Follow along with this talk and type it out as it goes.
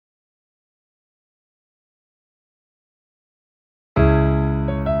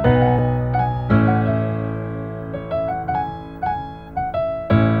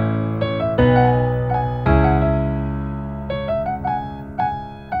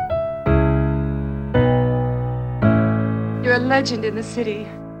You're a legend in the city.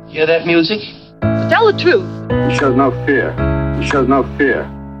 Hear that music? Tell the truth. He shows no fear. He shows no fear.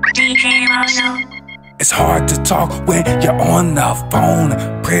 J.LOZO. It's hard to talk when you're on the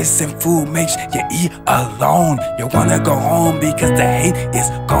phone. Prison food makes you eat alone. You wanna go home because the hate is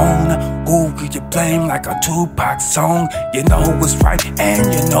gone. Who could you blame like a Tupac song? You know what's right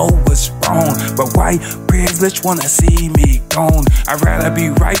and you know what's wrong. But white privilege wanna see me gone. I'd rather be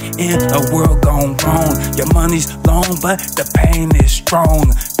right in a world gone wrong. Your money's long but the pain is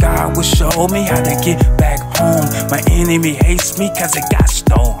strong. God will show me how to get back home. My enemy hates me cause it got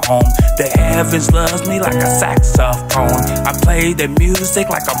no home. The heavens loves me like a saxophone. I play the music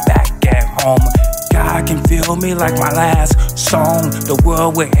like I'm back at home. God can feel me like my last song. The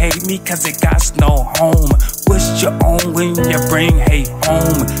world will hate me cause it got no home. What's your own when you bring hate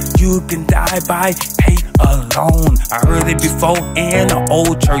home? You can die by hate alone. I heard it before in an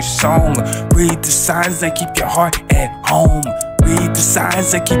old church song. Read the signs and keep your heart at home. Read the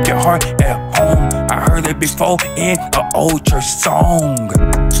signs and keep your heart at home. I heard it before in an old church song.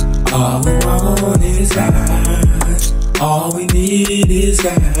 All we want is God. All we need is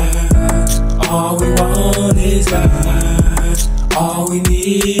God. All we want is God. All we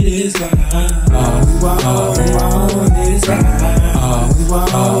need is God. All we want is God. All we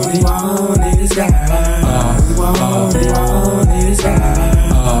want is God. All we want is God.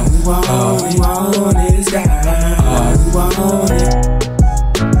 All we want is God. All we want it.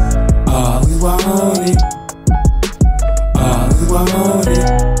 All we want it. All we want it.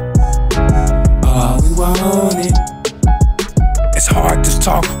 All we want it. It's hard to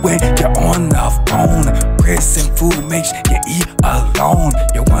talk when you're on the phone. Prison food makes you eat alone.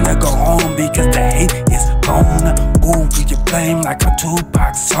 You wanna go home because the hate is gone. Who could you blame like a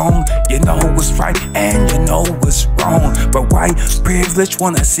Tupac song? You know what's right and you know what's wrong. But white privilege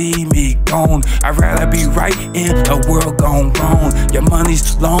wanna see me gone. I'd rather be right in a world gone wrong. Your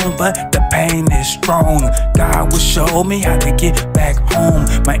money's long but the pain is strong. God will show me how to get back home.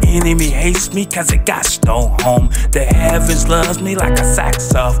 My enemy hates me cause it got no home. The heavens loves me like a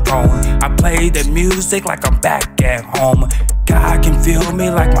saxophone. I play the music like I'm back at home. God can feel me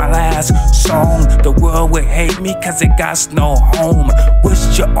like my last song. The world will hate me cause it got no home.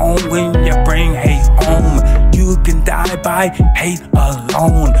 What's your own when you bring hate home? You can die by hate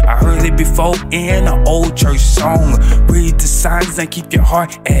alone. I heard it before in an old church song. Read the signs and keep your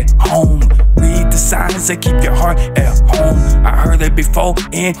heart at home. Read the signs and keep your heart at home. I heard it before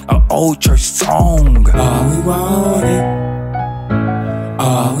in an old church song. All we want it.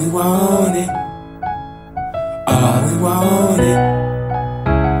 All we want it. All we want it.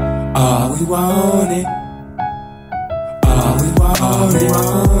 All we want it. All we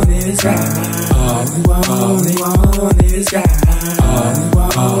want is God. All we want is God.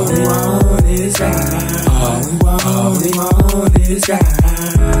 All we want is God. All we want is God.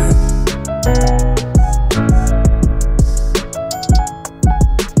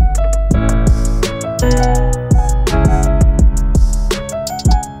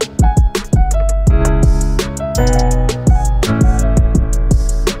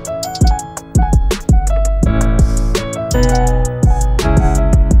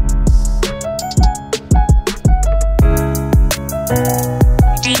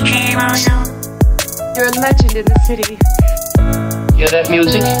 J.LOZO. You're a legend in the city. Hear that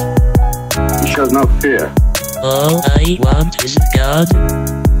music? He shows no fear. All I want is God.